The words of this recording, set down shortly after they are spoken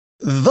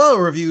The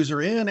reviews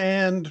are in,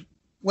 and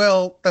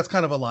well, that's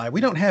kind of a lie.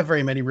 We don't have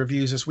very many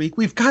reviews this week.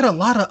 We've got a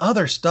lot of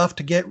other stuff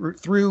to get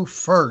through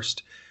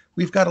first.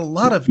 We've got a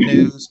lot of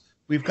news.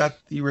 We've got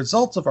the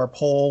results of our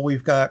poll.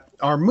 We've got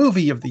our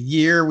movie of the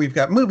year. We've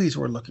got movies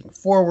we're looking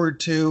forward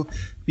to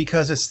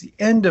because it's the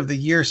end of the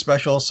year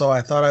special. So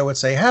I thought I would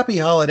say happy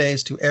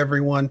holidays to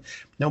everyone,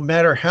 no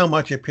matter how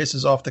much it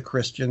pisses off the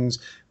Christians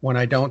when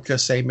I don't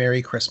just say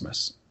Merry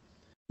Christmas.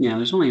 Yeah,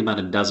 there's only about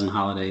a dozen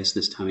holidays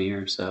this time of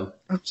year, so.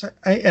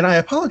 And I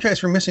apologize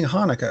for missing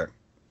Hanukkah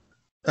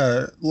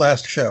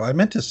last show. I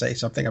meant to say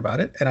something about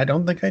it, and I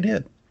don't think I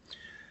did.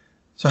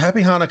 So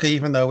happy Hanukkah,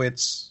 even though I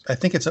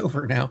think it's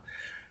over now.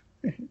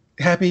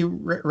 Happy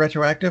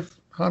retroactive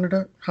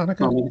Hanukkah.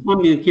 Well,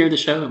 when you hear the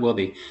show, it will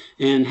be.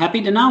 And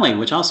happy Denali,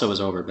 which also was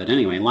over. But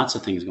anyway, lots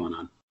of things going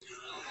on.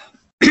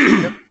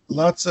 Yep,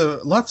 lots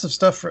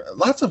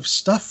of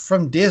stuff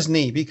from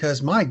Disney,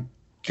 because my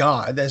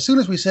God, as soon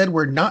as we said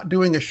we're not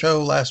doing a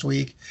show last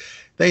week,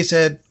 they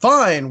said,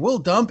 fine, we'll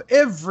dump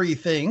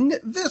everything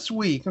this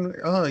week.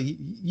 Oh,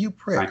 you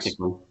pricks.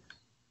 Practical.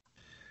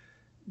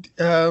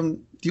 Do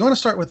you want to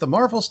start with the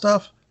Marvel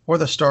stuff or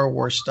the Star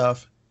Wars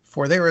stuff?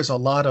 For there is a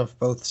lot of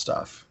both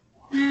stuff.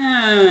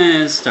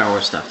 Star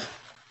Wars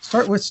stuff.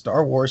 Start with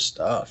Star Wars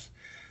stuff.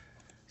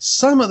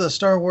 Some of the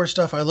Star Wars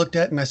stuff I looked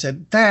at and I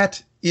said,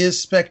 that is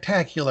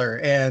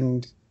spectacular.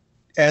 And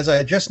as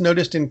I just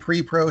noticed in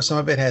pre-pro, some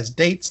of it has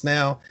dates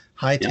now.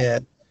 Hi,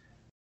 Ted.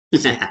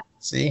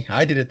 See,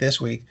 I did it this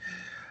week.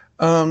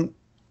 Some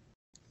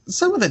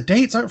of the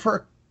dates aren't for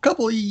a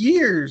couple of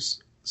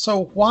years.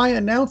 So why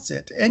announce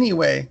it?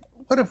 Anyway,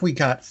 what have we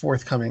got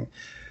forthcoming?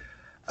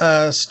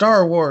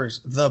 Star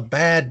Wars, The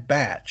Bad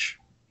Batch,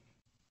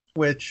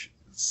 which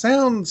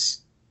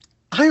sounds...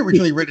 I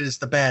originally read it as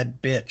The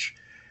Bad Bitch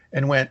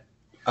and went,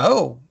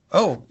 oh,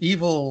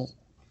 evil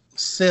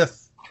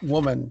Sith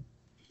woman.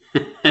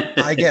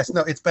 I guess.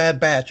 No, it's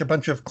Bad Batch, a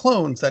bunch of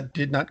clones that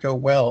did not go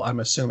well, I'm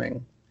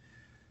assuming.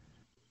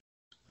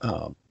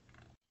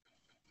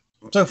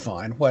 So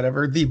fine,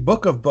 whatever. The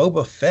Book of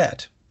Boba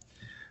Fett,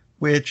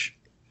 which...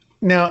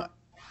 Now,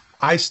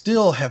 I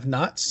still have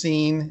not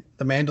seen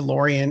The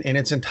Mandalorian in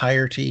its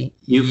entirety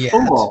yet.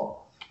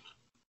 Fool.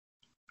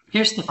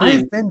 Here's the thing.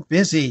 I've been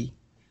busy.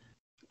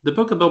 The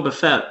Book of Boba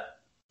Fett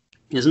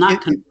is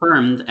not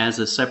confirmed as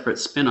a separate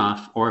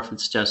spin-off, or if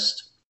it's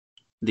just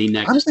the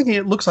next... I was thinking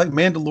it looks like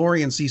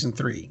Mandalorian Season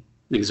 3.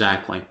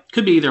 Exactly.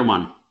 Could be either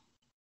one.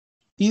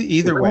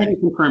 Either way. Go ahead and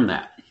confirm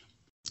that.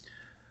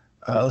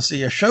 Let's see.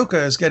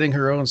 Ahsoka is getting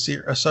her own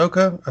series.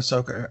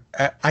 Ahsoka.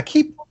 I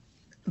keep...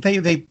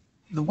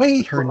 The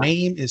way her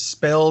name is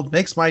spelled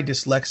makes my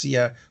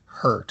dyslexia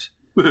hurt.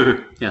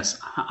 Yes,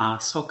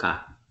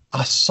 Ahsoka.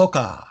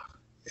 Ahsoka,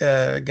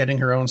 getting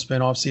her own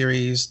spin-off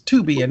series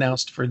to be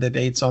announced for the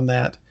dates on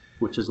that.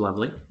 Which is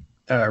lovely.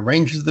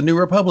 Rangers of the New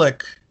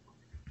Republic,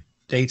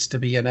 dates to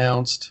be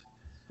announced.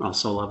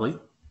 Also lovely.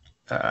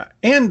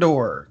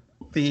 Andor,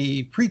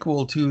 the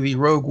prequel to the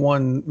Rogue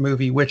One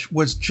movie, which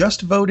was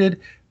just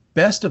voted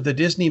best of the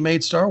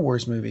Disney-made Star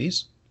Wars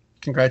movies.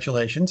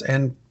 Congratulations,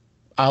 and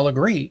I'll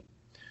agree.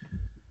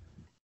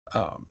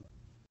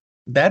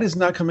 That is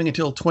not coming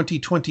until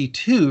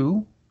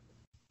 2022,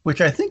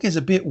 which I think is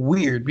a bit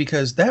weird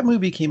because that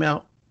movie came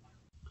out,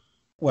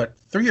 what,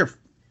 3 or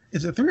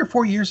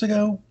 4 years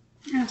ago?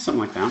 Yeah, something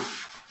like that.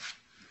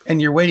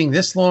 And you're waiting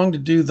this long to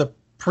do the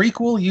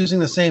prequel using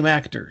the same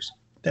actors.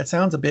 That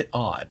sounds a bit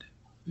odd.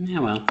 Yeah,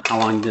 well, how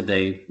long did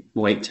they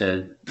wait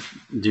to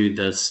do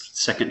the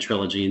second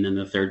trilogy and then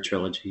the third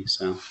trilogy?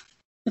 So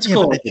it's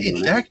cool. But they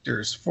changed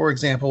actors. For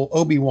example,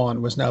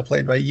 Obi-Wan was now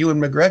played by Ewan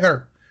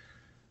McGregor,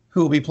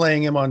 who will be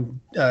playing him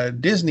on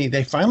Disney.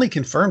 They finally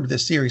confirmed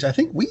this series. I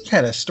think we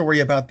had a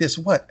story about this,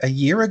 a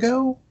year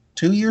ago?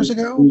 2 years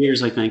ago? 2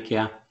 years, I think,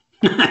 yeah.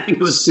 I think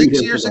it was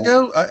 6 years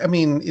ago? I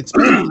mean, it's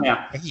been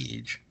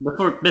age.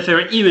 Before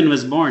Ewan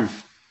was born.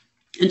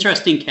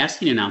 Interesting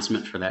casting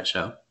announcement for that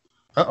show.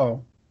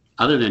 Uh-oh.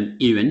 Other than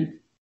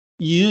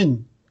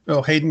Ewan.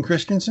 Oh, Hayden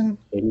Christensen?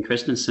 Hayden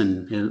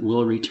Christensen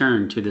will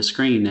return to the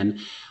screen. And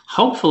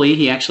hopefully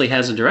he actually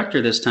has a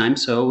director this time,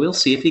 so we'll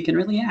see if he can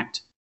really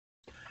act.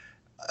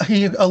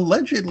 He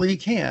allegedly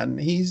can.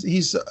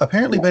 He's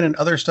apparently been in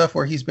other stuff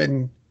where he's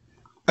been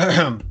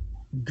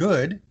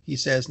good, he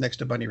says, next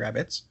to Bunny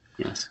Rabbits.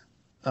 Yes.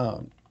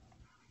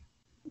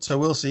 So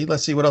we'll see.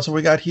 Let's see what else have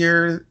we got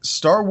here.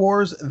 Star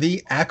Wars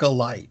The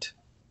Acolyte,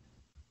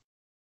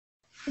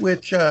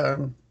 which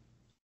a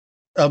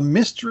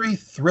mystery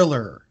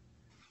thriller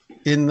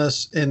in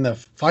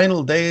the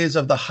final days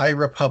of the High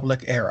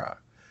Republic era.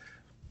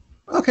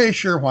 Okay,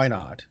 sure, why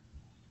not?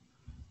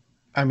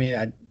 I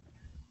mean,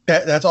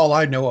 that's all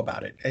I know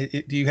about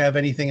it. Do you have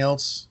anything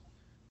else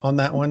on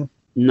that one?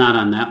 Not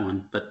on that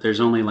one, but there's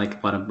only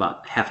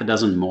about half a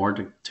dozen more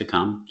to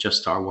come,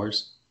 just Star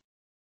Wars.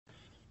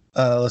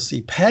 Let's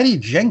see. Patty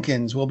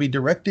Jenkins will be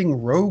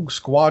directing Rogue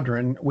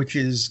Squadron, which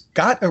is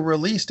got a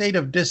release date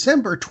of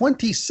December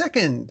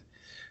 22nd,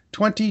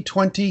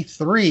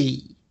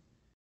 2023.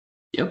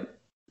 Yep.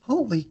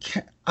 Holy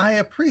cow. I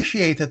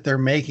appreciate that they're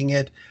making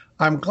it.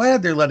 I'm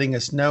glad they're letting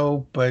us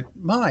know, but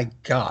my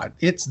God,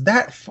 it's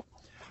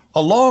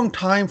a long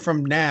time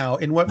from now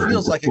in what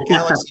feels like a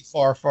galaxy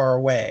far, far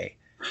away.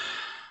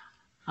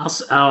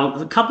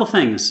 A couple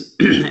things,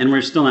 and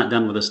we're still not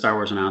done with the Star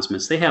Wars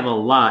announcements. They have a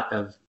lot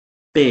of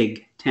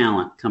big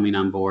talent coming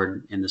on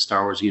board in the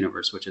Star Wars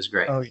universe, which is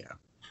great. Oh, yeah.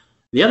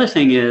 The other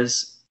thing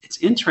is, it's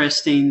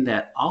interesting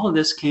that all of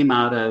this came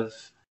out of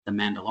The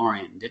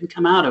Mandalorian. It didn't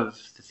come out of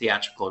the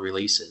theatrical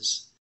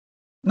releases.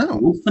 No.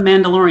 Once The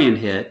Mandalorian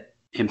hit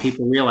and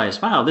people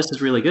realized, wow, this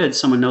is really good.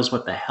 Someone knows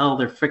what the hell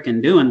they're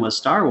freaking doing with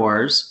Star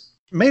Wars.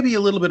 Maybe a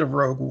little bit of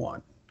Rogue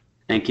One.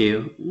 Thank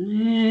you.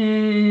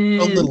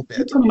 A little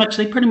bit.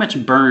 They pretty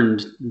much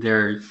burned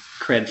their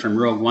cred from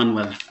Rogue One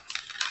with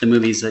the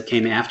movies that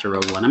came after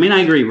Rogue One. I mean,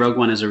 I agree, Rogue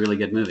One is a really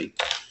good movie,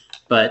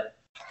 but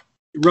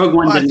Rogue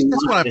One. Well, I think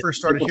that's when I first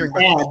started hearing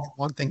about the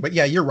one thing. But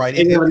yeah, you're right.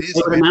 It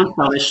is announced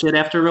all this shit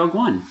after Rogue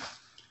One.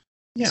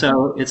 Yeah.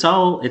 So it's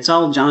all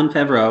Jon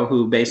Favreau,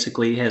 who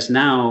basically has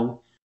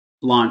now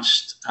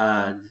launched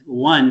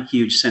one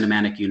huge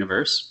cinematic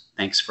universe,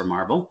 thanks for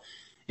Marvel.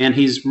 And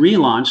he's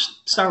relaunched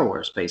Star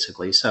Wars,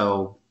 basically.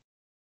 So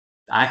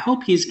I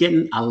hope he's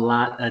getting a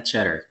lot of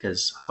cheddar,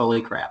 because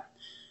holy crap.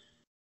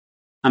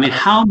 I mean,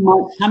 how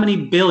many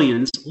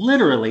billions,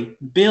 literally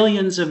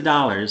billions of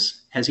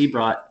dollars has he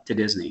brought to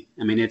Disney?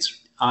 I mean,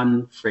 it's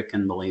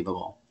unfreaking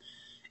believable.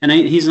 And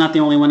he's not the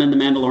only one in The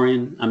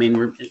Mandalorian. I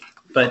mean,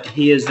 but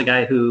he is the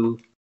guy who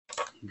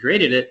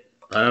created it,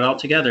 brought it all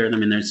together. I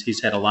mean,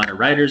 he's had a lot of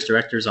writers,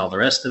 directors, all the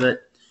rest of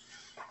it.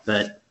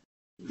 But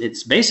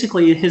it's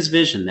basically his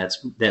vision that's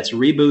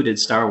rebooted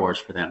Star Wars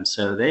for them.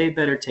 So they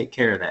better take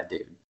care of that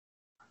dude.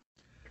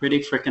 Pretty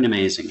freaking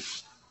amazing.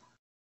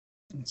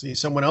 Let's see,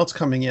 someone else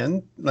coming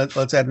in.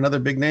 Let's add another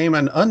big name,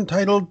 an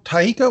untitled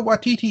Taika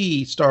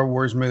Waititi Star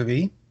Wars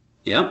movie.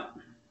 Yep.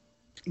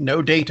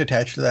 No date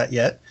attached to that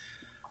yet.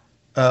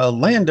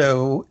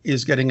 Lando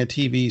is getting a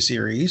TV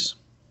series.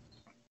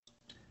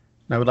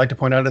 And I would like to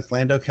point out it's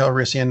Lando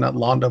Calrissian, not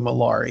Lando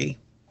Malari.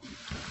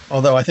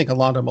 Although I think a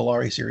Lando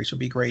Malari series would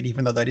be great,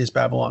 even though that is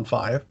Babylon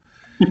 5.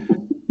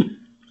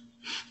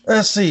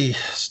 Let's see.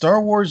 Star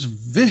Wars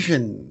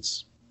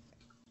Visions,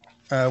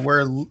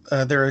 where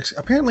they're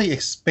apparently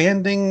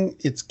expanding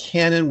its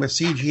canon with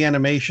CG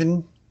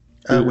animation,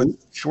 with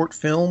short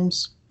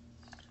films.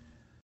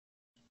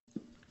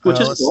 Which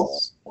is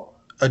cool.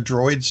 A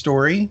droid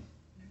story,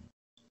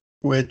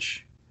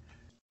 which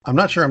I'm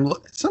not sure.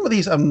 Some of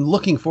these I'm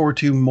looking forward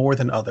to more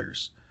than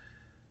others.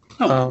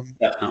 Oh,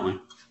 definitely.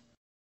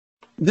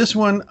 This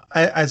one,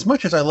 as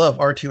much as I love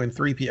R2 and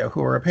 3PO,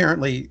 who are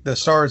apparently the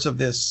stars of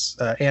this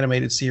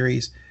animated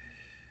series,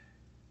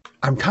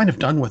 I'm kind of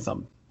done with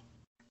them.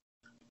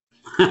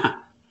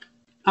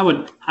 I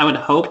would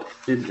hope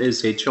it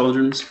is a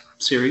children's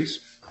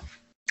series.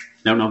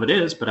 I don't know if it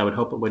is, but I would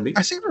hope it would be.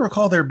 I seem to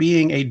recall there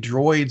being a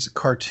droids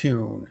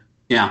cartoon.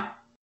 Yeah.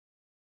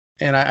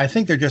 And I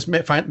think they're just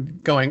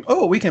going,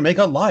 oh, we can make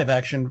a live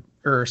action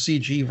or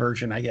CG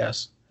version, I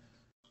guess.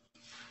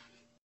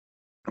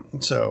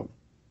 So,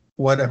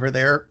 whatever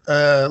there.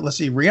 Let's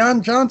see.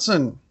 Rian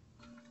Johnson.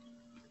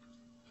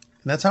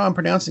 And that's how I'm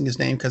pronouncing his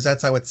name, because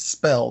that's how it's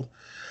spelled.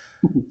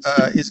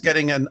 Is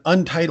getting an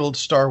untitled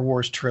Star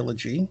Wars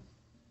trilogy.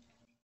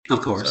 Of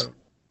course. So,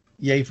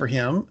 yay for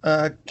him.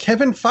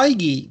 Kevin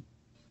Feige.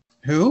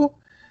 Who?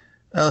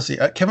 Let's see.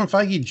 Kevin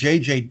Feige,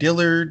 J.J.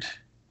 Dillard.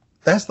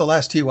 That's the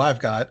last two I've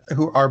got,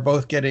 who are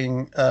both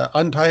getting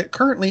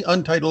currently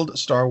untitled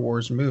Star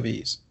Wars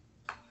movies.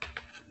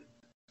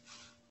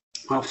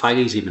 Well,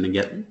 Feige's even to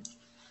get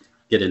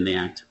in the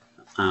act.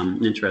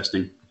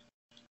 Interesting.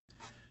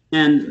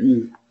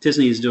 And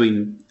Disney is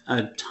doing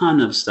a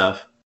ton of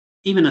stuff,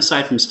 even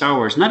aside from Star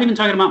Wars. Not even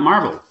talking about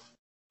Marvel.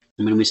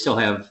 I mean, we still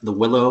have the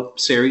Willow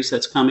series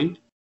that's coming.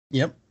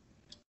 Yep.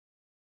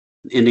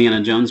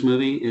 Indiana Jones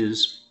movie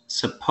is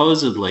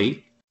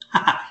supposedly,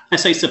 I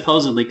say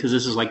supposedly because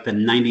this is like the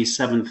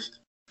 97th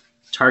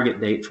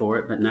target date for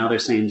it, but now they're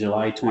saying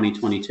July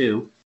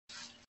 2022.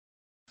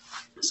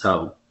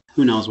 So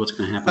who knows what's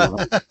going to happen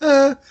with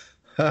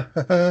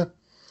that.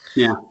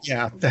 Yeah.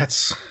 Yeah,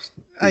 that's...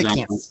 Exactly. I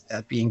can't see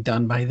that being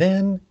done by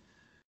then.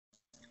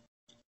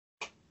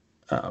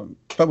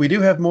 But we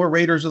do have more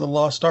Raiders of the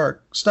Lost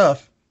Ark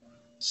stuff.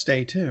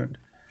 Stay tuned.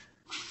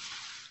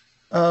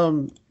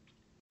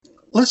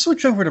 Let's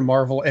switch over to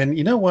Marvel. And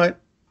you know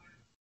what?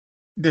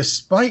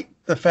 Despite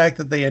the fact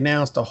that they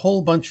announced a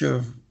whole bunch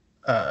of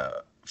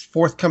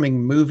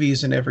forthcoming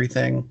movies and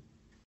everything,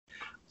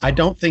 I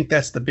don't think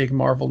that's the big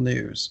Marvel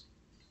news.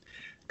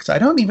 Because I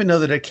don't even know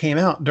that it came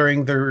out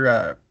during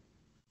their...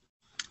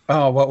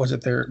 what was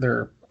it?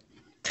 Their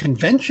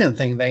convention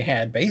thing they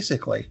had,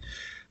 basically.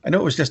 I know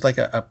it was just like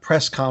a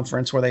press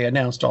conference where they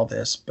announced all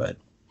this,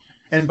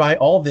 and by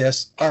all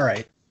this, all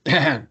right,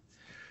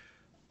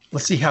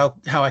 let's see how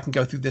I can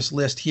go through this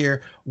list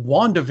here.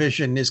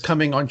 WandaVision is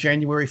coming on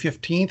January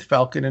 15th,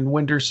 Falcon and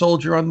Winter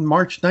Soldier on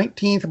March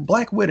 19th,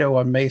 Black Widow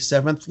on May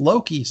 7th,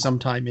 Loki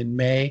sometime in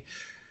May,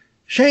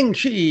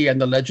 Shang-Chi and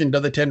the Legend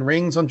of the Ten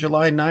Rings on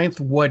July 9th.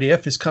 What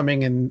If is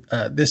coming in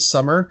this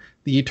summer.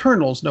 The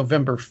Eternals,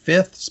 November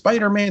 5th.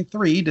 Spider-Man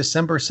 3,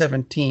 December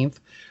 17th.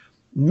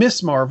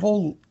 Miss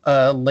Marvel,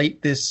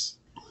 late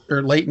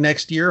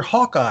next year.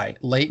 Hawkeye,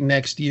 late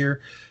next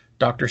year.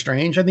 Doctor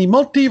Strange and the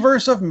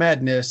Multiverse of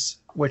Madness,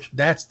 which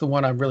that's the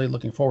one I'm really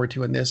looking forward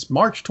to in this.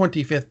 March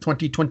 25th,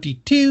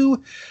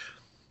 2022.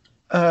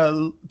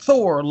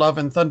 Thor, Love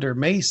and Thunder,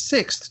 May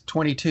 6th,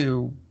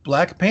 22.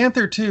 Black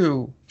Panther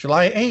 2,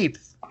 July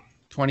 8th,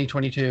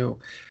 2022.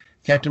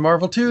 Captain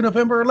Marvel 2,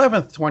 November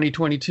 11th,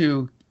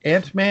 2022.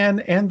 Ant-Man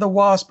and the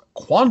Wasp,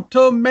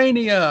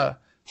 Quantumania,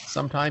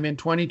 sometime in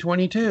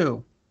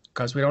 2022.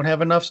 Because we don't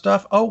have enough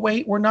stuff. Oh,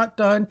 wait, we're not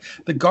done.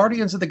 The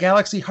Guardians of the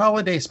Galaxy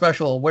Holiday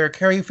Special, where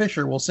Carrie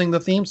Fisher will sing the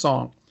theme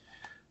song.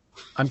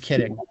 I'm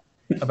kidding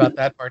about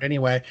that part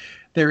anyway.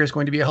 There is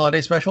going to be a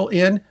holiday special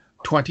in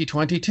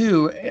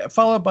 2022,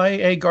 followed by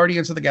a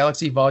Guardians of the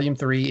Galaxy Volume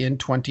 3 in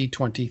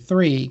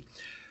 2023.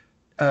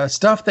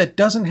 Stuff that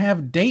doesn't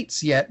have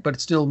dates yet, but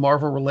it's still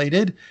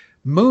Marvel-related.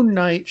 Moon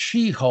Knight,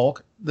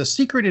 She-Hulk, The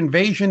Secret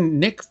Invasion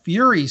Nick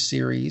Fury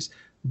series,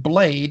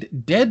 Blade,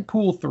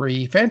 Deadpool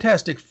 3,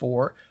 Fantastic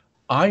Four,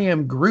 I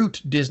Am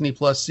Groot Disney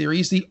Plus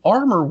series, the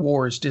Armor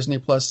Wars Disney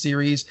Plus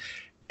series,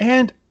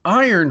 and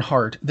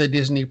Ironheart, the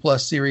Disney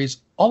Plus series.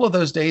 All of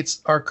those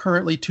dates are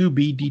currently to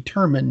be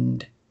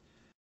determined.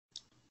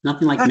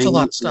 Nothing like That's making a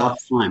lot up of for stuff.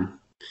 lost time.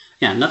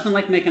 Yeah, nothing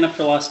like making up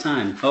for lost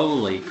time.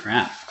 Holy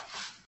crap.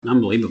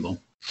 Unbelievable.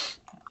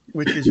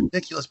 Which is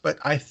ridiculous, but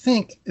I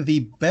think the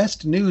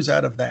best news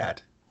out of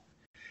that,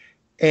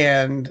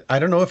 and I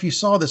don't know if you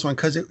saw this one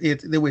because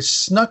it was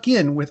snuck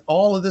in with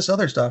all of this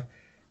other stuff,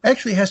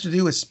 actually has to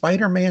do with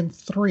Spider-Man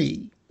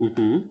 3.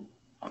 Mm-hmm.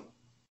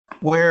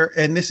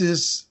 And this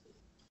is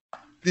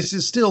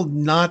still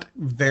not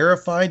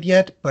verified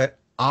yet, but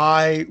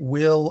I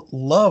will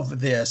love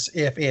this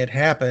if it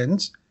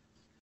happens.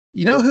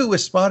 You know who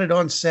was spotted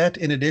on set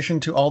in addition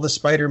to all the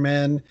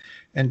Spider-Men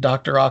and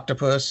Dr.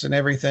 Octopus and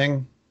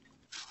everything?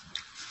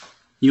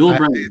 Yul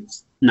Brynner.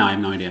 No, I have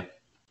no idea.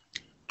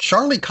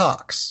 Charlie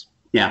Cox.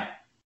 Yeah.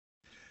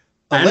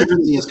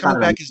 Allegedly is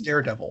coming back as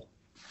Daredevil.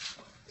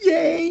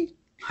 Yay!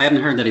 I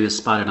haven't heard that he was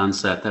spotted on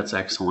set. That's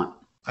excellent.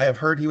 I have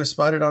heard he was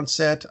spotted on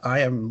set.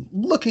 I am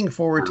looking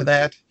forward to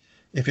that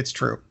if it's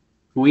true.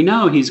 We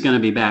know he's going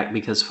to be back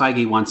because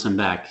Feige wants him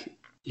back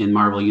in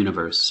Marvel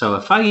Universe. So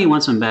if Feige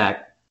wants him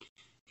back,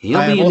 he'll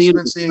be in the also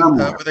been seeing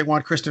where they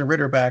want Kristen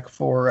Ritter back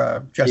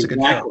for Jessica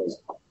Jones.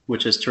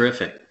 Which is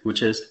terrific,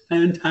 which is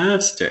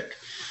fantastic.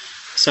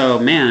 So,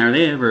 man, are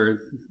they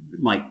ever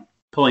like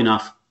pulling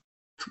off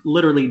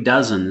literally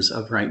dozens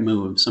of right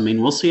moves? I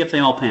mean, we'll see if they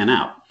all pan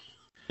out.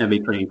 That'd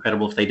be pretty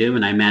incredible if they do,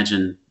 and I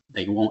imagine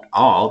they won't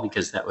all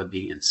because that would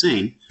be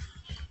insane.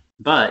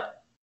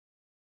 But,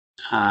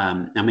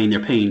 I mean, they're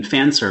paying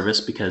fan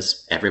service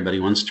because everybody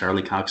wants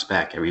Charlie Cox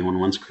back. Everyone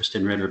wants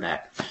Kristen Ritter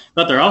back.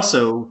 But they're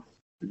also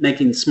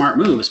making smart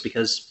moves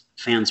because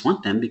fans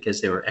want them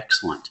because they were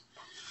excellent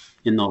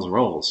in those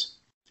roles.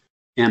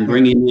 And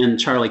bringing in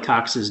Charlie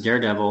Cox as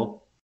Daredevil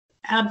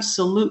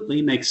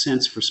absolutely makes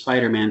sense for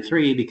Spider-Man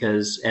 3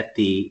 because at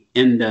the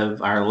end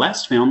of our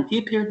last film, he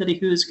appeared that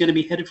he was going to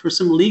be headed for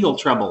some legal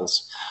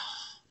troubles.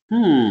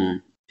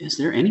 Is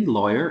there any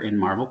lawyer in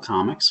Marvel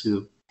Comics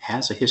who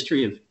has a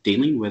history of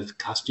dealing with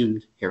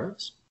costumed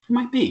heroes? There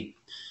might be.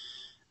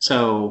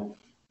 So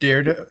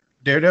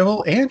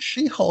Daredevil and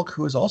She-Hulk,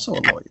 who is also a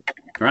lawyer.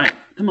 Right.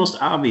 The most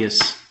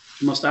obvious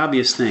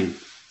thing.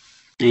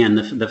 And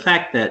the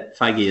fact that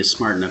Feige is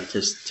smart enough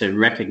to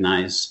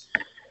recognize,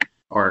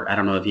 or I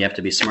don't know if you have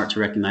to be smart to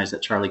recognize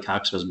that Charlie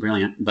Cox was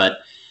brilliant,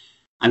 but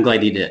I'm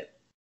glad he did.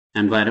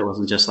 I'm glad it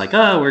wasn't just like,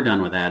 oh, we're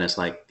done with that. It's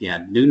like, yeah,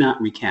 do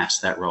not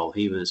recast that role.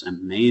 He was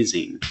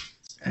amazing.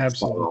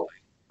 Absolutely.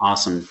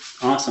 Awesome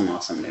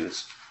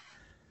news.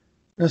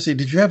 Let's see.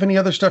 Did you have any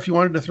other stuff you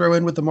wanted to throw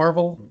in with the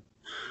Marvel?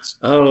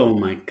 Oh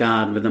my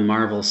God, with the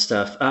Marvel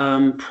stuff.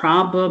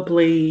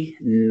 Probably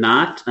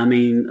not. I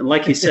mean,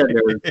 like you said,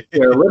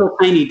 there are little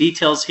tiny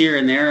details here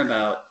and there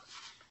about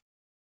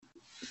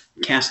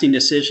casting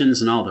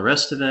decisions and all the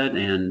rest of it.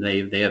 And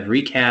they have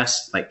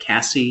recast like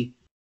Cassie,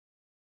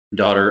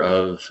 daughter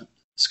of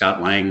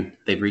Scott Lang.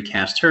 They've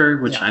recast her,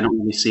 which I don't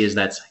really see as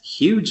that's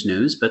huge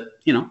news, but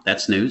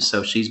that's news.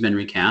 So she's been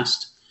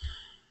recast.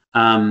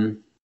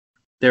 Apparently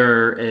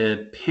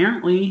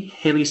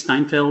Haley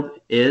Steinfeld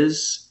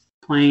is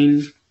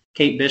playing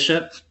Kate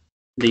Bishop,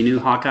 the new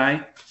Hawkeye,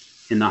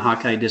 in the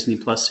Hawkeye Disney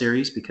Plus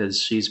series because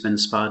she's been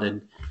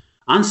spotted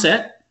on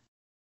set.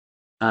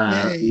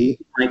 Like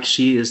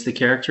she is the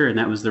character, and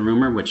that was the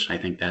rumor, which I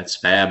think that's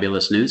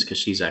fabulous news because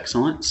she's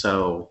excellent.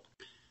 So,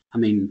 I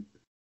mean,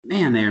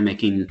 man, they are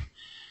making...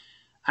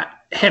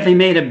 Have they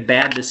made a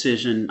bad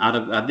decision out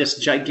of this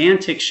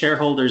gigantic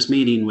shareholders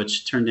meeting,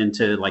 which turned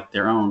into like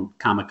their own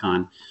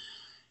Comic-Con?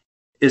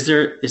 Is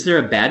there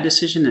a bad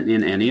decision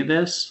in any of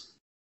this?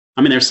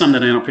 I mean, there's some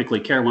that I don't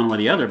particularly care one way or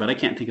the other, but I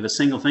can't think of a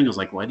single thing. I was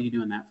like, what are you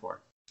doing that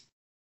for?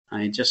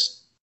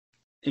 Just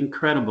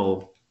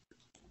incredible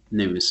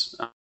news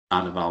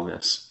out of all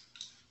this.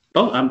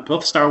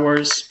 Both Star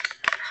Wars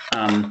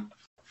the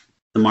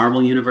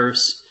Marvel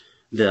Universe,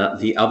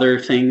 the other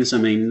things. I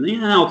mean,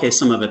 yeah, okay,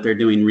 some of it they're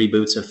doing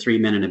reboots of 3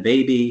 Men and a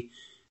Baby.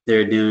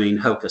 They're doing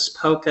Hocus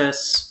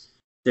Pocus.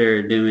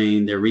 They're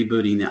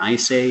rebooting the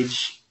Ice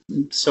Age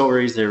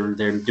stories. They're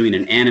doing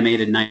an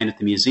animated Night at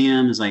the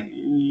Museum. It's like, I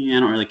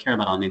don't really care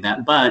about any of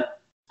that,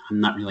 but I'm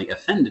not really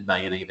offended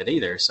by any of it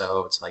either.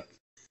 So it's like,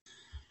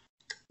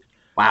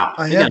 wow.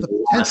 I have the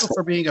potential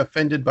for being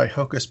offended by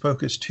Hocus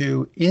Pocus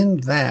 2 in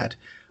that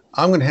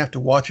I'm going to have to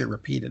watch it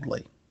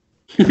repeatedly.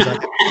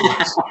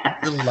 I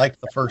really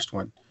liked the first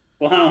one.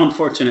 Well, how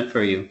unfortunate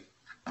for you.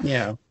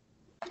 Yeah.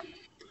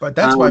 But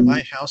that's why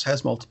my house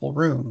has multiple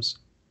rooms.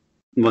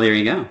 Well, there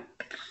you go.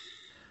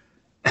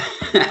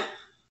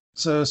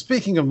 So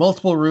speaking of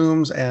multiple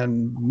rooms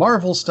and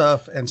Marvel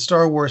stuff and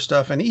Star Wars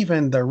stuff and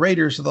even the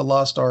Raiders of the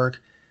Lost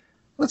Ark,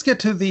 let's get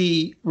to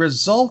the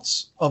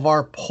results of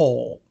our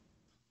poll.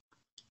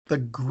 The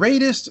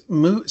greatest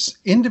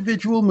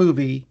individual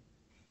movie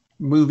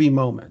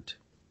moment.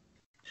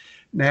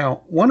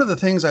 Now, one of the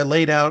things I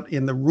laid out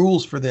in the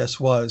rules for this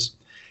was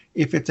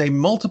if it's a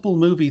multiple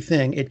movie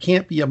thing, it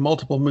can't be a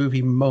multiple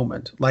movie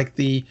moment. Like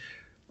the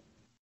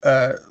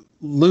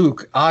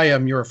Luke, I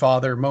am your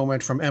father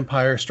moment from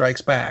Empire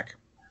Strikes Back.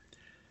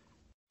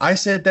 I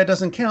said that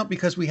doesn't count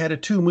because we had a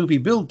 2-movie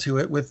build to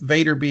it with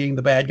Vader being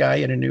the bad guy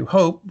in A New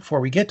Hope before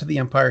we get to The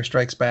Empire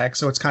Strikes Back.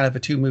 So it's kind of a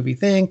 2-movie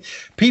thing.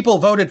 People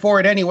voted for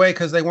it anyway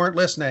because they weren't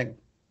listening.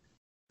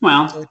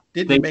 Well, so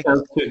they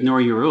chose to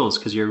ignore your rules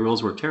because your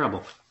rules were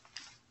terrible.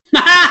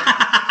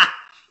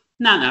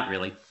 No, not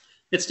really.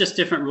 It's just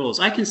different rules.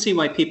 I can see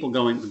why people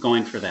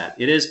going for that.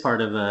 It is part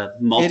of a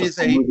multiple.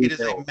 It is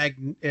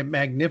a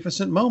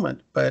magnificent moment,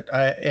 but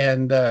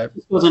it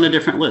was on a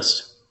different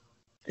list.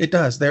 It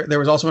does. There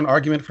was also an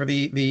argument for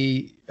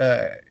the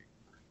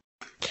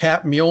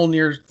Cap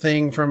Mjolnir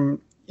thing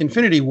from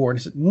Infinity War, and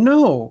he said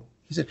no.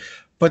 He said,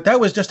 but that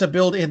was just a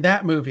build in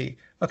that movie.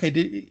 Okay,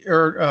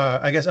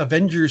 I guess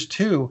Avengers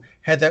 2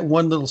 had that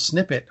one little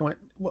snippet. I went,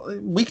 well,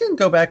 we can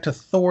go back to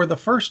Thor the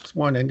first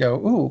one and go,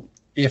 ooh,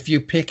 if you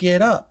pick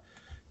it up,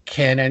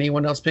 can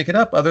anyone else pick it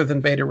up other than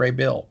Beta Ray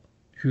Bill,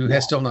 who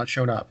has still not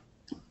shown up?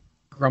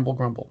 Grumble,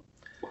 grumble.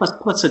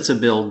 Plus, it's a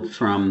build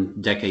from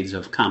decades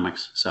of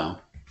comics, so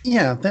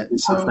yeah,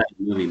 that's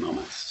movie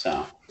moments.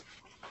 So,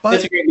 but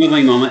it's a great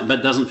movie moment,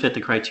 but doesn't fit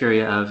the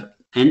criteria of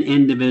an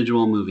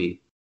individual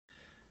movie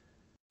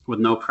with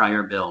no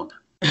prior build.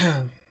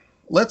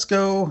 Let's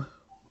go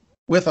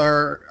with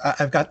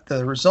I've got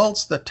the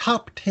results, the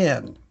top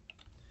 10.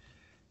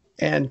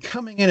 And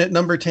coming in at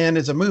number 10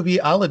 is a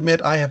movie I'll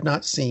admit I have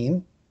not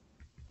seen.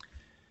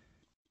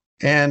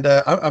 And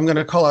I'm going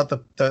to call out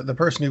the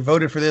person who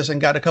voted for this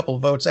and got a couple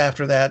of votes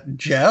after that.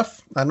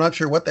 Jeff, I'm not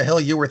sure what the hell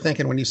you were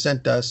thinking when you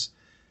sent us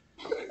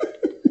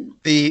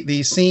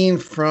the scene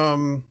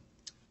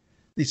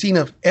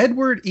of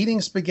Edward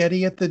eating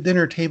spaghetti at the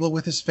dinner table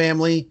with his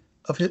family,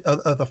 of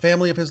the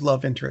family of his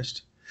love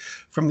interest,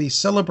 from the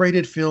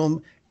celebrated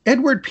film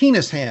Edward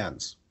Penis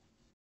Hands.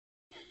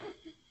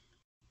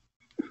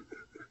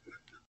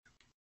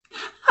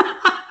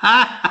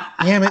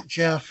 Damn it,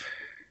 Jeff.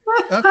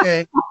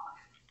 Okay.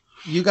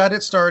 You got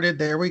it started.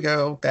 There we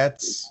go.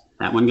 That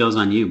one goes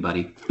on you,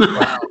 buddy.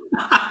 Wow.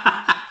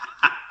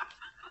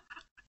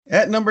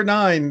 At number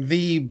 9,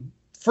 the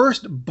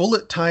first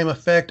bullet time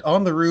effect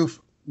on the roof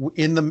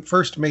in the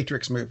first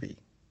Matrix movie.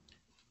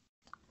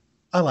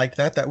 I liked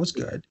that. That was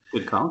good.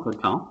 Good call.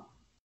 Good call.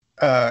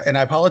 And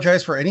I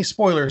apologize for any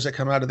spoilers that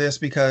come out of this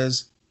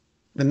because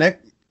the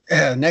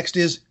next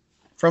is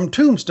from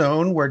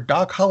Tombstone, where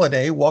Doc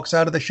Holliday walks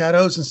out of the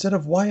shadows instead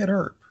of Wyatt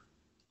Earp.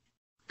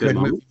 Good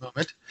movie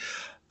moment.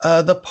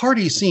 The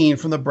party scene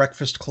from The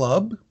Breakfast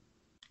Club.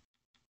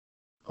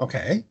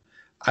 Okay.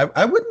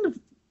 I wouldn't have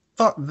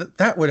thought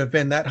that would have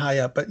been that high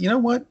up, but you know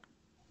what?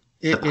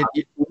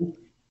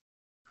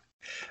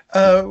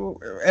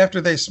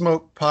 After they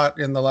smoke pot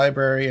in the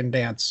library and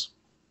dance,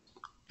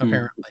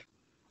 apparently.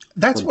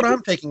 That's what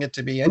I'm taking it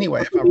to be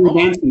anyway. If I'm wrong.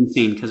 Dancing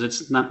scene, because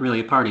it's not really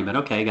a party, but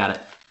okay, got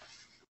it.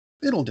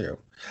 It'll do.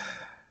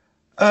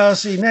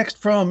 See, next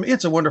from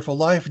It's a Wonderful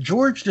Life,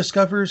 George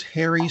discovers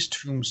Harry's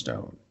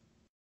tombstone.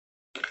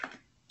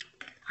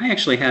 I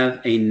actually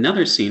have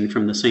another scene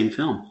from the same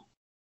film.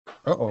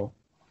 Uh-oh.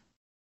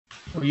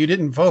 Well, you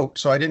didn't vote,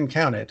 so I didn't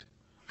count it.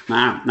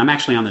 Nah, I'm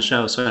actually on the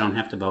show, so I don't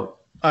have to vote.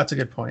 Oh, that's a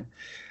good point.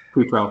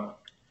 Pre-pro.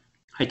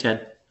 Hi,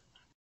 Ted.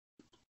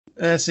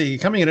 Let's see.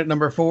 Coming in at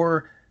number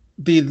 4,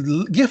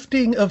 the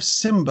gifting of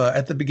Simba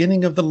at the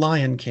beginning of The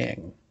Lion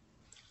King.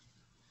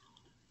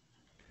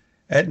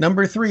 At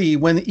number 3,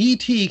 when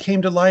E.T.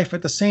 came to life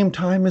at the same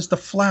time as the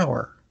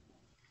flower.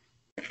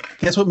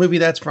 Guess what movie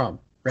that's from?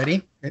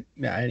 Ready?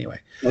 Anyway.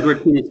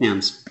 Edward Penis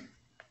Hands.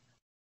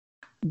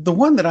 The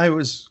one that I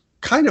was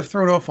kind of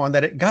thrown off on,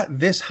 that it got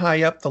this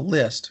high up the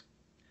list.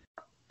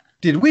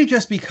 Did we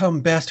just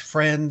become best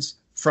friends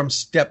from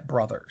Step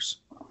Brothers?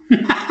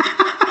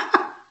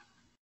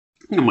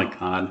 Oh my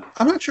God!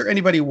 I'm not sure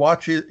anybody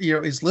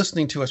is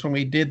listening to us when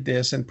we did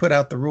this and put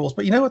out the rules,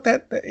 but you know what?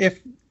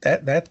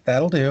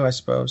 That'll do, I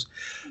suppose.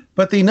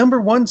 But the number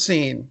one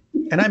scene,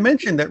 and I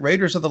mentioned that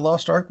Raiders of the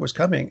Lost Ark was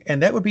coming,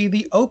 and that would be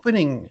the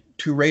opening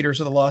to Raiders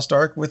of the Lost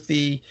Ark with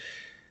the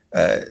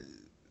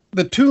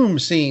tomb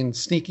scene,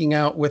 sneaking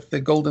out with the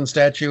golden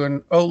statue,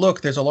 and oh look,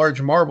 there's a large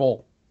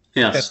marble.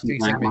 Yes, the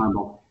giant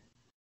marble.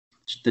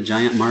 The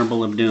giant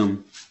marble of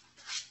doom,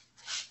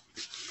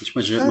 which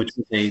was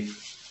a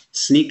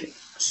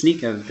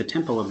sneak of the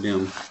Temple of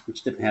Doom,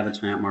 which didn't have a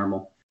giant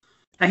marble.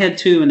 I had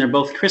two, and they're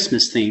both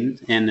Christmas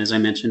themed. And as I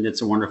mentioned,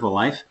 It's a Wonderful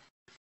Life.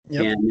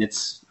 Yep. And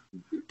it's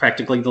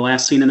practically the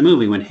last scene in the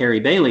movie when Harry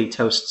Bailey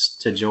toasts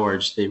to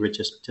George, the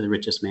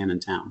richest man in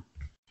town,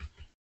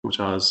 which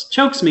always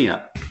chokes me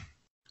up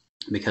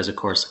because, of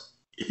course,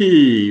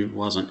 he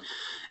wasn't.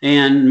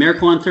 And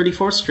Miracle on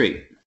 34th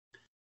Street,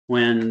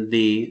 when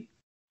the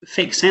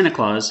fake Santa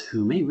Claus,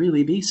 who may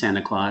really be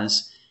Santa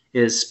Claus,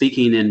 is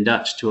speaking in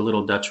Dutch to a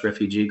little Dutch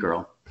refugee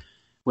girl,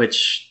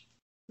 which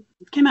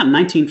came out in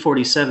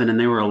 1947, and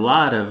there were a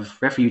lot of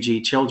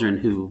refugee children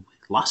who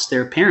lost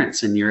their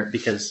parents in Europe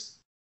because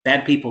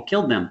bad people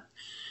killed them.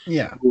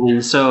 Yeah.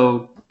 And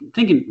so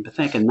thinking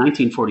back in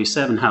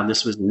 1947, how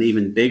this was an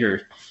even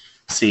bigger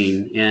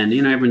scene, and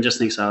everyone just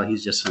thinks, oh,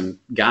 he's just some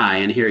guy,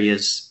 and here he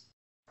is,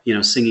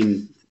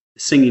 singing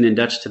in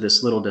Dutch to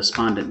this little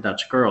despondent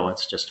Dutch girl.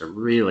 It's just a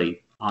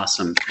really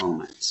awesome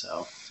moment.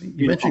 So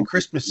you mentioned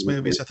Christmas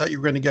movies. I thought you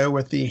were going to go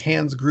with the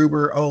Hans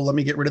Gruber, oh, let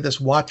me get rid of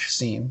this watch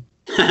scene.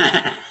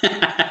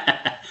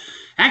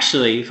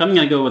 Actually, if I'm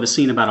going to go with a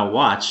scene about a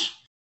watch,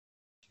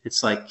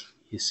 it's like,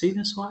 you see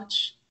this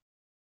watch?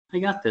 I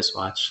got this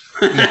watch.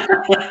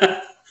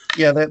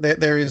 Yeah,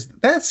 there is.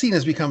 That scene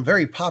has become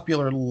very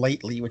popular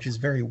lately, which is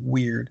very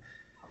weird.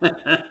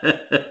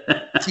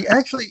 See,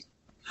 actually,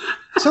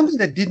 something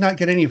that did not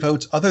get any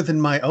votes other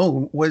than my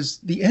own was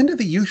the end of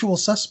The Usual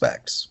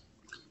Suspects.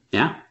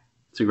 Yeah,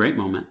 it's a great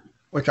moment.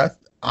 Which I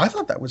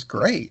thought that was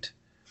great.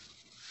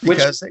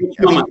 Because which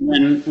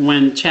moment?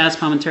 When Chaz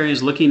Palminteri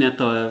is looking at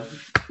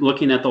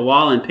the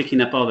wall and picking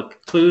up all the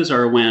clues,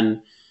 or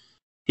when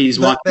he's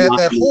walking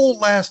that whole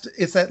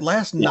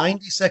last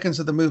 90 seconds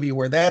of the movie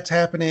where that's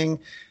happening.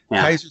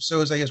 Yeah. Kaiser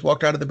Soze has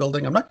walked out of the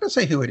building. I'm not going to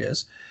say who it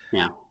is.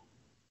 Yeah.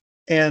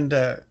 And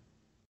that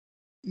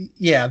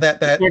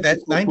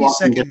 90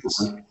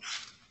 seconds.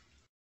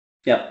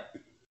 Yep.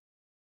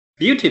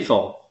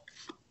 Beautiful.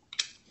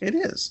 It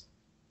is.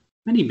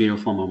 Many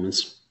beautiful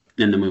moments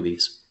in the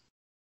movies.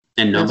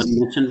 And nobody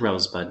mentioned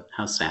Rosebud.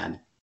 How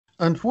sad.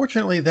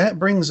 Unfortunately, that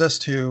brings us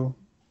to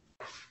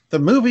the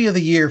movie of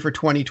the year for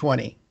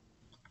 2020.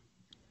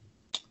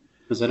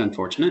 Was that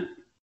unfortunate?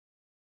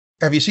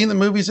 Have you seen the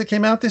movies that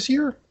came out this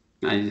year?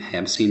 I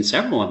have seen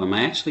several of them.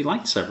 I actually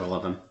liked several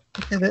of them.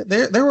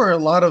 There were a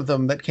lot of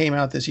them that came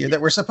out this year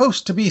that were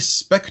supposed to be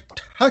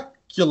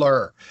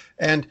spectacular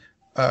and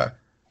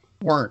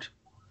weren't.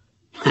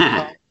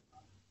 Yeah,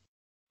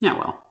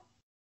 well.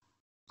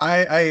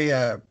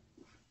 I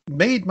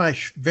made my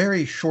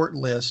very short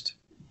list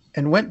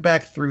and went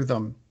back through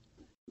them.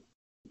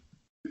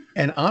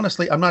 And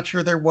honestly, I'm not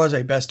sure there was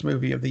a best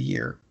movie of the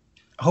year.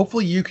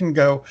 Hopefully you can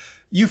go,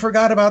 you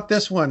forgot about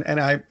this one,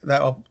 and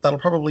that'll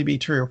probably be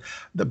true.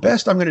 The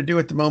best I'm going to do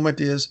at the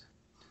moment is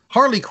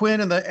Harley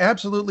Quinn, and the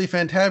absolutely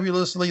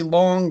fantabulously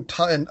long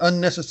and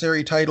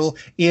unnecessary title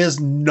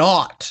is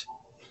not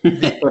the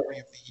movie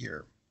of the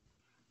year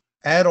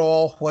at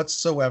all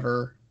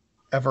whatsoever,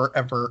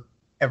 ever.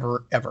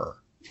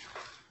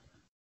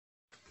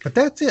 But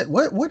that's it.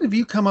 What have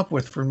you come up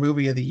with for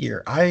movie of the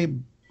year?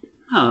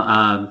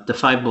 The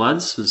Five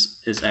Bloods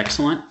is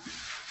excellent.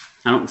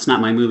 It's not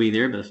my movie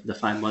there, but The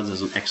Five Bloods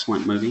is an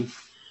excellent movie.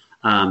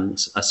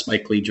 It's a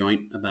Spike Lee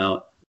joint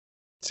about.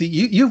 See,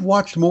 you've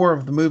watched more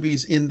of the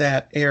movies in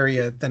that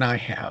area than I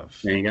have.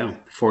 There you go.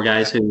 Four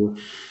guys who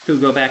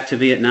go back to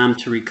Vietnam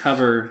to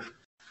recover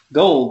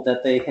gold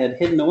that they had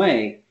hidden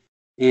away,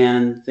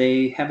 and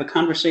they have a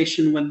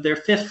conversation with their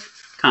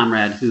fifth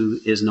comrade who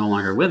is no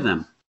longer with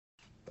them,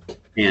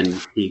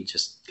 and he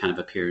just kind of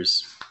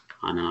appears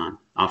on and on,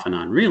 off and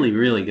on. Really,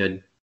 really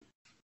good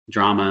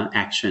drama,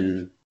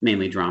 action.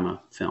 Mainly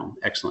drama film.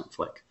 Excellent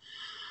flick.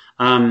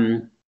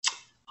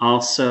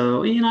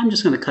 Also, I'm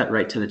just going to cut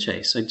right to the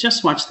chase. I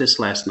just watched this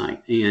last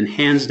night, and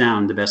hands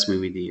down, the best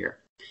movie of the year.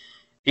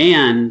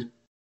 And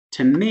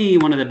to me,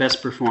 one of the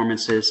best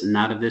performances,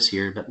 not of this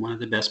year, but one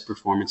of the best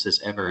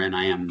performances ever. And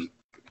I am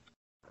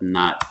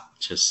not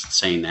just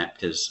saying that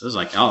because I was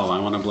like, oh, I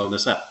want to blow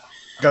this up.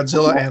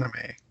 Godzilla anime.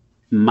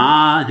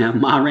 Ma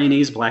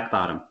Rainey's Black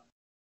Bottom.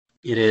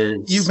 It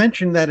is. You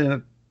mentioned that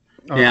on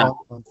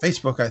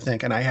Facebook, I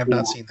think, and I have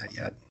not seen that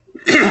yet.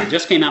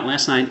 Just came out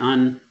last night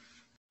on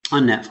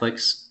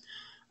Netflix,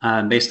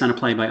 based on a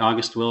play by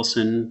August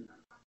Wilson,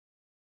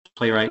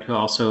 playwright who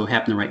also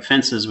happened to write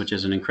Fences, which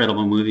is an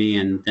incredible movie,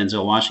 and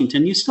Denzel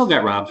Washington. You still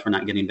got robbed for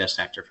not getting Best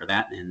Actor for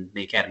that, and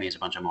the Academy is a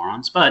bunch of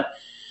morons.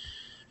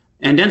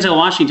 And Denzel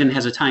Washington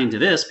has a tie into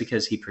this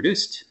because he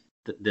produced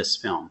this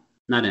film.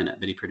 Not in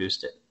it, but he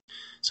produced it.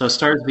 So it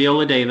stars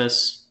Viola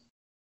Davis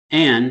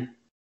and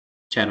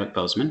Chadwick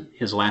Boseman,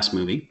 his last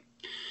movie.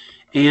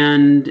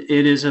 And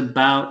it is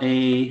about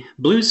a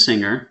blues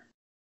singer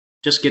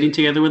just getting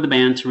together with the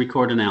band to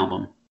record an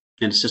album.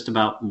 And it's just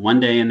about one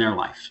day in their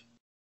life.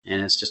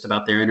 And it's just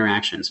about their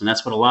interactions. And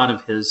that's what a lot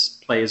of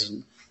his plays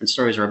and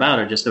stories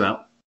are just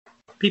about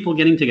people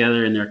getting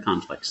together in their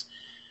conflicts.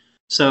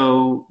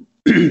 So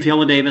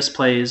Viola Davis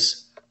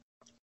plays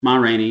Ma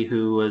Rainey,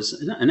 who was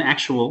an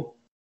actual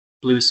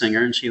blues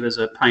singer, and she was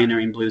a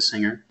pioneering blues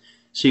singer.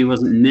 She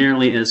wasn't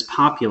nearly as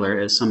popular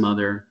as some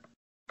other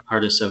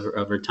artists of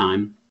her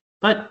time,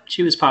 but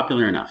she was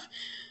popular enough.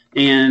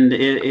 And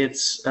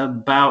it's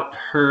about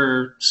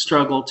her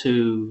struggle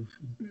to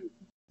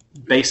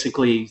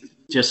basically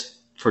just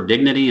for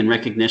dignity and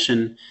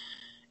recognition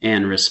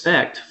and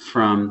respect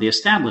from the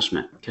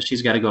establishment, because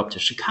she's got to go up to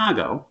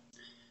Chicago,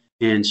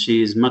 and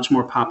she's much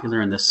more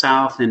popular in the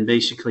South, and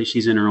basically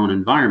she's in her own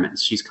environment.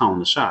 She's calling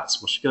the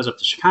shots. Well, she goes up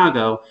to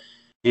Chicago,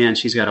 and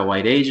she's got a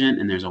white agent,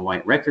 and there's a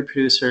white record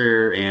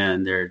producer,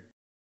 and they're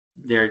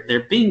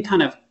being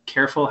kind of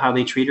careful how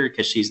they treat her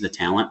because she's the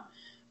talent,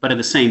 but at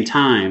the same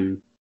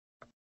time,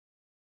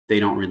 they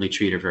don't really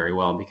treat her very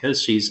well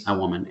because she's a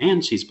woman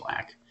and she's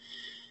black.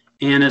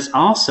 And it's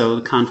also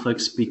the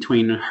conflicts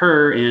between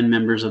her and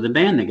members of the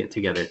band that get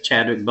together.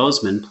 Chadwick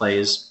Boseman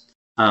plays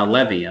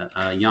Levy,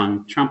 a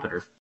young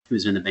trumpeter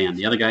who's in the band.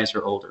 The other guys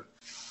are older,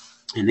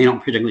 and they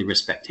don't particularly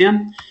respect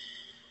him.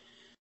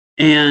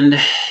 And,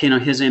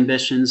 his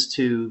ambitions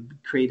to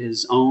create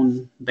his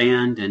own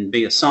band and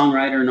be a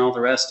songwriter and all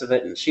the rest of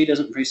it. And she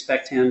doesn't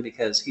respect him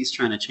because he's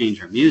trying to change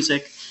her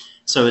music.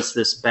 So it's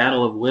this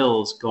battle of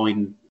wills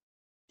going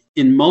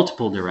in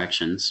multiple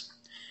directions.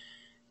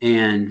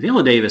 And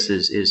Viola Davis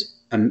is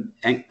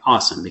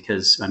awesome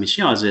because,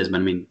 she always is,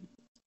 but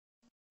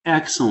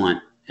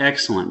excellent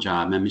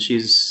job.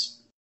 She's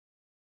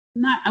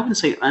not, I wouldn't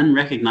say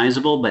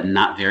unrecognizable, but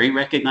not very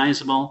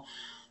recognizable.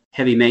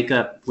 Heavy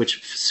makeup,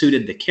 which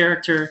suited the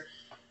character.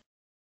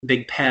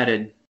 Big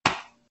padded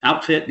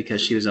outfit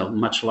because she was a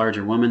much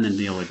larger woman than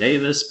Viola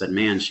Davis, but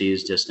man,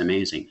 she's just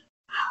amazing.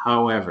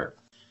 However,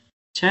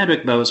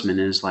 Chadwick Boseman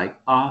is like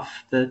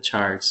off the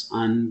charts,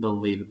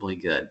 unbelievably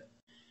good.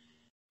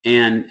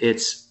 And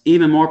it's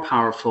even more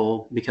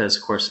powerful because,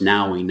 of course,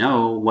 now we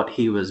know what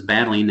he was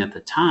battling at the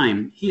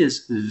time. He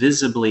is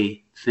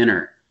visibly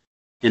thinner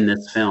in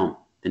this film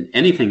than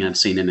anything I've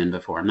seen him in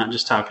before. I'm not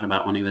just talking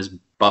about when he was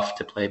buff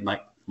to play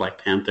Black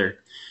Panther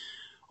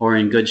or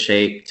in good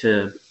shape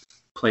to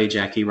play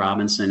Jackie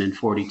Robinson in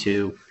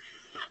 42.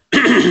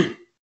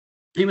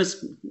 He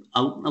was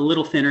a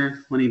little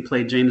thinner when he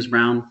played James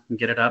Brown in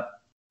Get It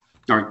Up.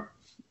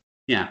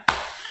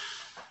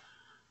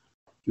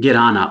 Get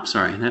On Up.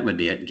 Sorry, that would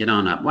be it. Get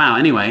On Up. Wow.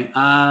 Anyway,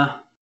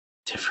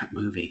 different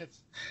movie.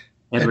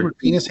 Edward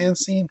Penis Hand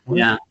Scene?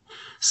 Yeah.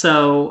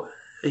 So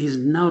he's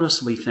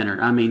noticeably thinner.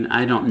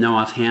 I don't know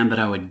offhand, but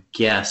I would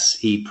guess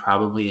he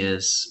probably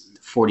is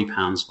 40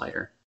 pounds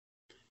lighter.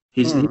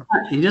 He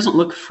doesn't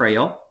look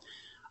frail.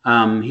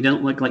 He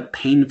doesn't look like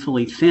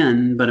painfully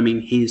thin, but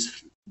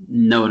he's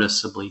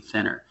noticeably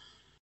thinner.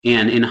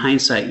 And in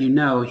hindsight,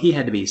 he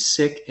had to be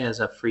sick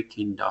as a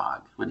freaking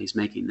dog when he's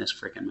making this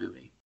freaking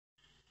movie.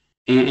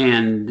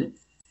 And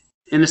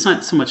it's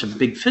not so much a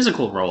big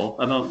physical role,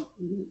 although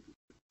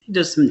he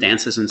does some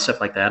dances and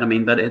stuff like that.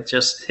 But it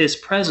just, his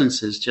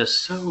presence is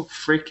just so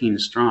freaking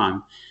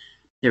strong.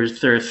 There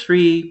are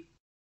three,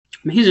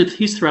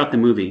 he's throughout the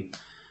movie.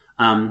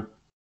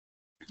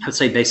 I'd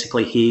say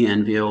basically he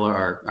and Viola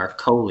are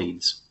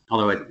co-leads,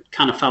 although it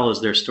kind of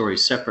follows their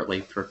stories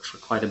separately for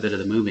quite a bit of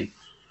the movie.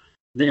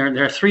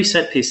 There are three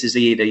set pieces that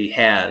he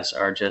has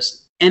are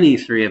just, any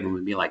three of them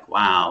would be like,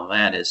 wow,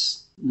 that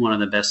is one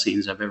of the best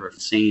scenes I've ever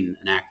seen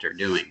an actor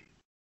doing.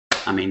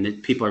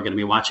 People are going to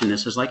be watching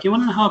this as like, you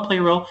want to know how to play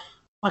a role?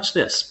 Watch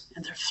this.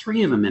 And there are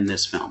three of them in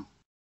this film.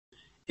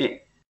 He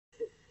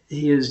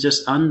is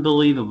just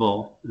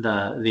unbelievable,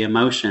 the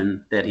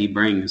emotion that he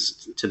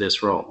brings to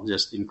this role.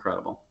 Just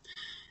incredible.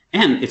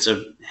 And it's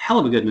a hell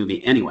of a good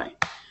movie anyway.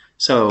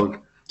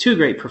 So two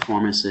great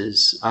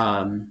performances.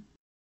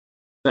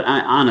 But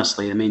I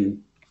honestly,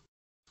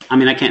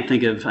 I can't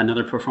think of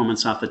another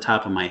performance off the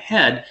top of my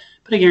head,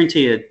 but I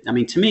guarantee you,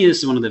 to me, this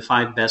is one of the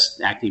 5 best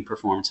acting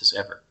performances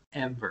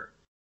ever.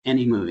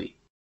 Any movie.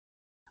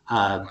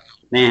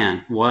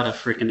 Man, what a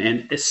freaking,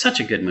 and it's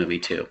such a good movie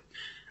too.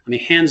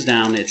 Hands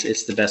down,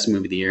 it's the best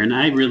movie of the year. And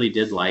I really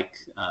did like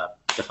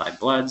The Five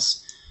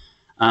Bloods.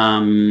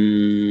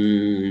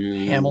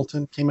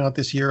 Hamilton came out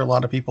this year. A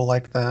lot of people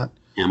liked that.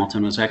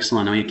 Hamilton was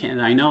excellent.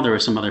 I know there were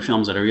some other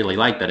films that I really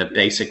liked, but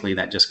basically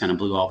that just kind of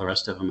blew all the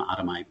rest of them out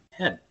of my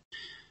head.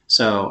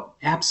 So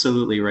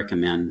absolutely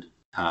recommend.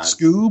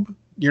 Scoob?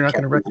 You're not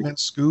going to recommend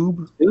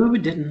Scoob?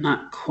 Scoob did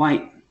not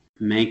quite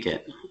make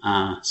it.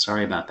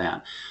 Sorry about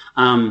that.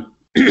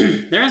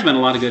 There has been a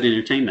lot of good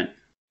entertainment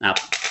out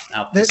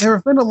there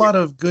have been a lot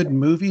of good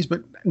movies,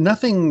 but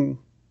nothing,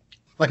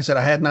 like I said,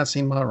 I had not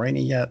seen Ma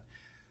Rainey yet,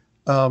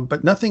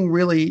 but nothing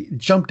really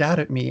jumped out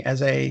at me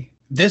as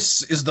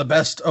this is the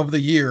best of the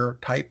year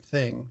type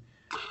thing.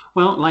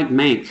 Well, like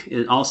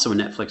Mank, also a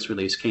Netflix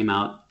release, came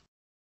out,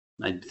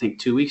 I think,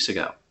 2 weeks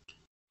ago.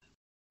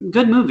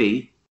 Good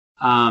movie,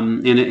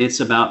 and it's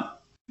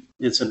about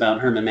It's about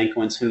Herman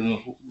Mankiewicz,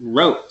 who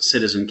wrote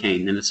Citizen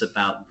Kane, and it's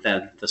about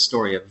the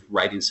story of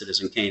writing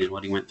Citizen Kane and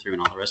what he went through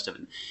and all the rest of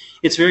it.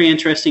 It's very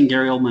interesting.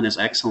 Gary Oldman is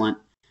excellent.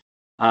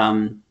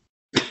 But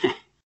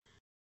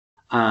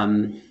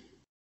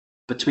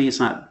to me, it's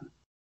not.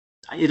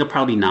 It'll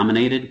probably be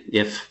nominated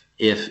if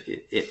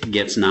it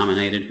gets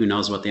nominated. Who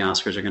knows what the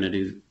Oscars are going to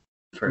do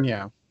for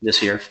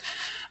this year?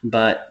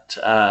 But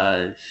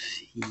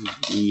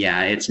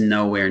it's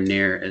nowhere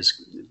near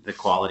as the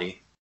quality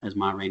as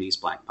Ma Rainey's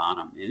Black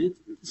Bottom.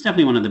 It's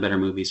definitely one of the better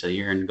movies of the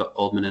year, and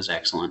Oldman is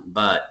excellent.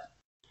 But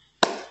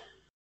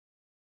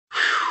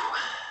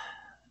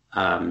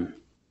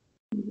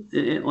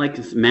like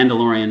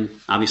Mandalorian,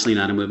 obviously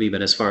not a movie,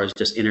 but as far as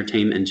just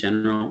entertainment in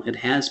general, it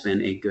has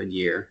been a good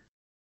year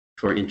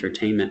for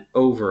entertainment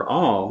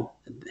overall.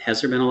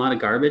 Has there been a lot of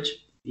garbage?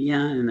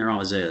 Yeah, and there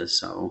always is.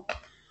 So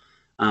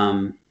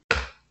I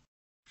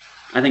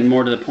think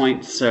more to the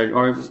point,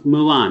 or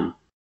Mulan.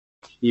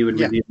 You would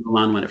review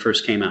Mulan when it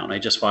first came out. I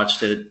just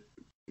watched it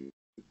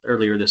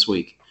earlier this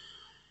week.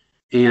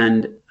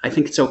 And I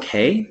think it's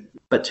okay,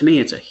 but to me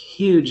it's a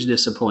huge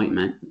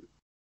disappointment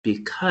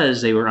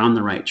because they were on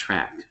the right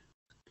track.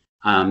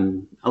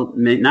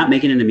 Not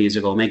making it a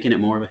musical, making it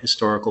more of a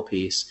historical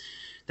piece.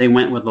 They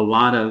went with a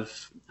lot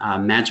of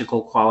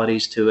magical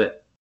qualities to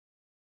it,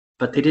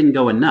 but they didn't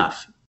go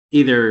enough.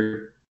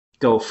 Either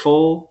go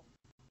full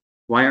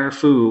wire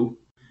fu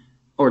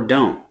or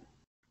don't.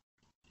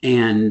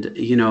 And,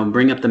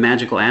 bring up the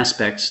magical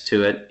aspects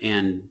to it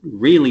and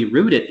really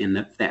root it in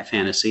that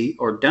fantasy,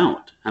 or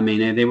don't. I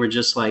mean, they were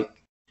just like,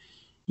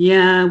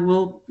 yeah,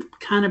 we'll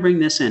kind of bring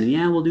this in.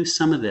 Yeah, we'll do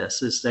some of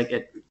this. It's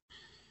like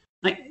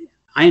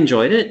I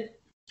enjoyed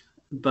it,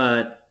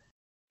 but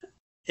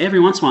every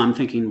once in a while I'm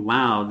thinking,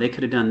 wow, they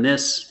could have done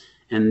this,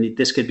 and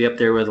this could be up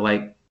there with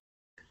like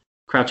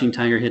Crouching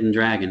Tiger, Hidden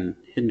Dragon,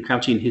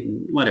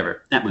 Hidden,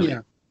 whatever, that movie.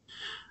 Yeah.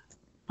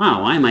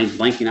 Wow, why am I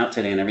blanking out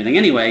today and everything?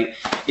 Anyway,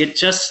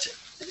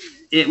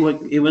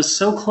 it was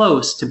so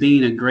close to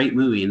being a great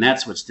movie, and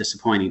that's what's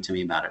disappointing to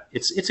me about it.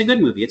 It's a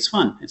good movie. It's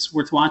fun. It's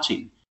worth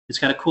watching. It's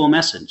got a cool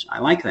message. I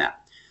like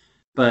that.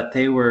 But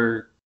they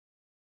were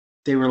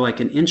like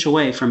an inch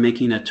away from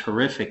making a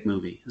terrific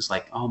movie. It's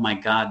like, oh my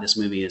God, this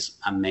movie is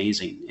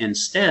amazing.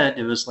 Instead,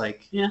 it was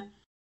like,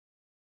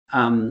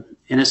 and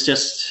it's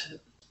just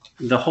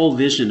the whole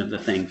vision of the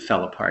thing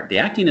fell apart. The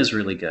acting is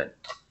really good.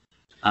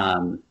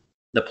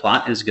 The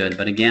plot is good,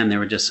 but again, there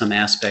were just some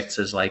aspects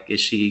as like, is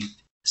she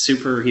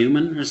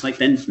superhuman? Or it's like,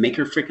 then make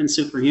her freaking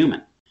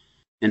superhuman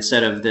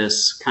instead of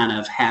this kind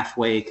of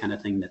halfway kind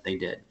of thing that they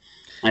did.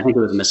 I think it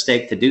was a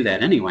mistake to do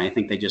that anyway. I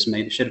think they just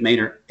should have made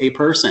her a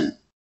person.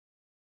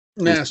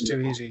 That's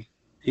too easy.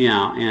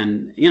 Yeah,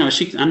 and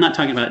I'm not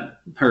talking about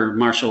her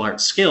martial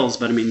arts skills,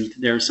 but I mean,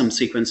 there are some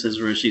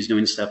sequences where she's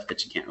doing stuff that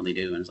she can't really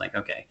do, and it's like,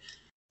 okay,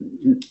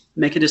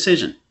 make a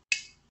decision.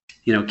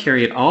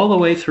 Carry it all the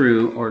way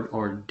through,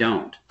 or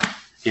don't.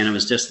 And it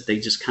was just that they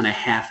just kind of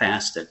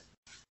half-assed it,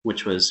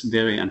 which was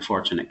very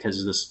unfortunate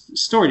because the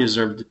story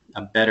deserved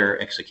a better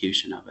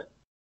execution of it.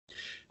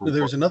 So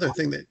there was another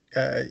thing that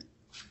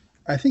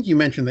I think you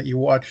mentioned that you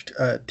watched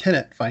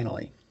Tenet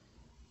finally.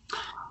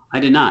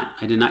 I did not.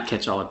 I did not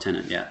catch all of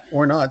Tenet yet.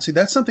 Or not. See,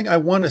 that's something I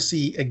want to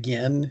see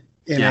again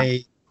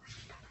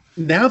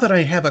now that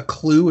I have a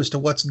clue as to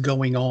what's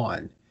going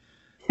on,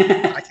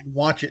 I can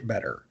watch it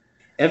better.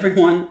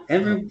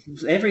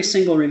 Every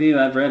single review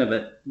I've read of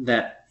it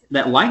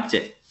that liked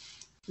it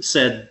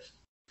said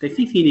they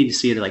think you need to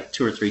see it like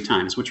 2 or 3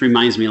 times, which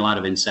reminds me a lot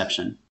of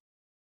Inception.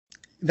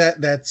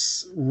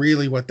 That's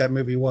really what that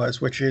movie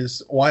was, which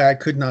is why I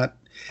could not.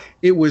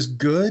 It was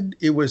good.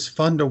 It was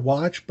fun to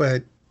watch,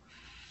 but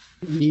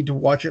you need to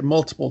watch it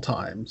multiple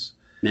times.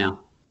 Yeah.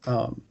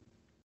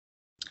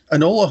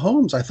 Enola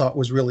Holmes, I thought,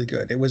 was really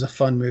good. It was a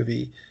fun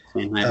movie. I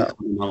haven't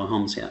seen Enola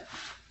Holmes yet.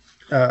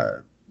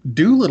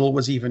 Doolittle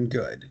was even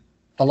good.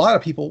 A lot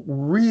of people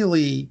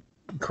really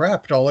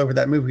crapped all over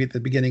that movie at the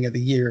beginning of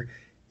the year.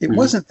 It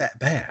wasn't that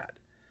bad,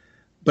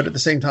 but at the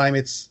same time,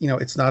 it's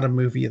not a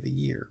movie of the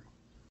year.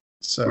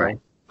 So right.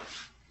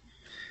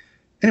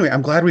 Anyway,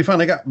 I'm glad we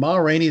finally got Ma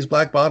Rainey's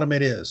Black Bottom.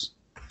 It is,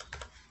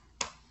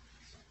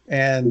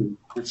 and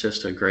it's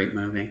just a great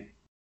movie.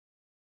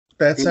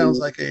 That sounds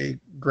like a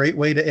great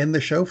way to end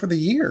the show for the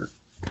year,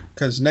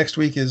 because next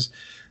week is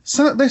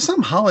there's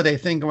some holiday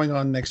thing going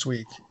on next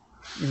week.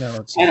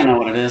 I don't know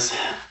what it is.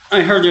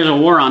 I heard there's a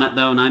war on it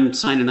though, and I'm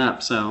signing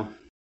up. So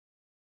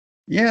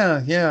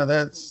yeah,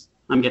 that's.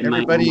 I'm getting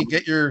everybody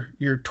get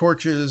your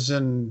torches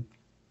and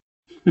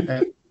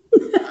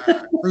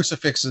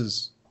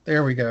crucifixes.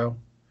 There we go.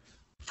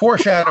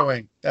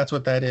 Foreshadowing. That's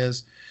what that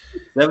is.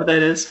 Is that what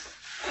that is?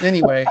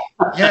 Anyway,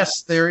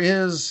 yes, there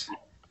is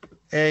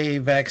a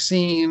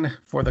vaccine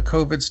for the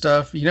COVID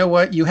stuff. You know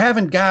what? You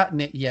haven't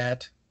gotten it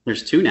yet.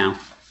 There's 2 now.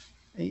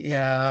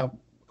 Yeah,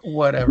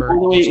 whatever. By the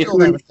way, if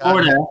you're in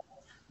Florida,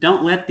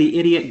 don't let the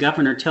idiot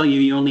governor tell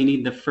you only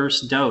need the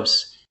first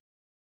dose.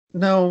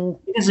 No.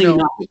 He doesn't even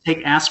know how to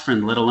take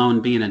aspirin, let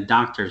alone being a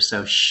doctor.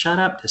 So shut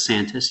up,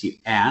 DeSantis, you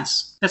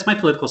ass. That's my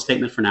political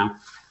statement for now.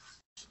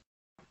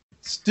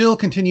 still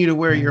continue to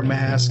wear your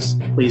masks.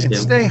 Please and do.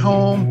 Stay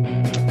home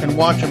and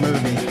watch a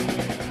movie.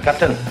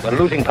 Captain, we're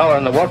losing power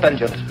in the warp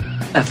engines.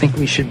 I think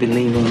we should be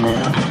leaving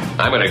now.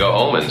 I'm going to go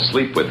home and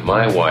sleep with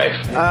my wife.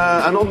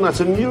 And on that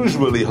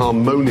unusually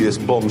harmonious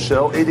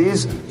bombshell, it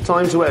is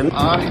time to end.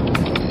 I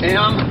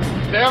am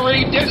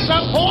very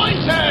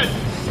disappointed!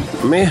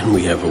 Man,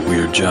 we have a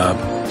weird job.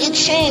 It's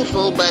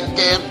shameful, but,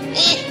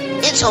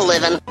 it's a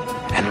living.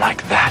 And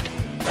like that,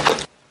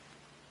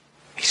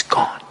 he's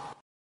gone.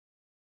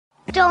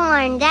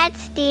 Darn,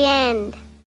 that's the end.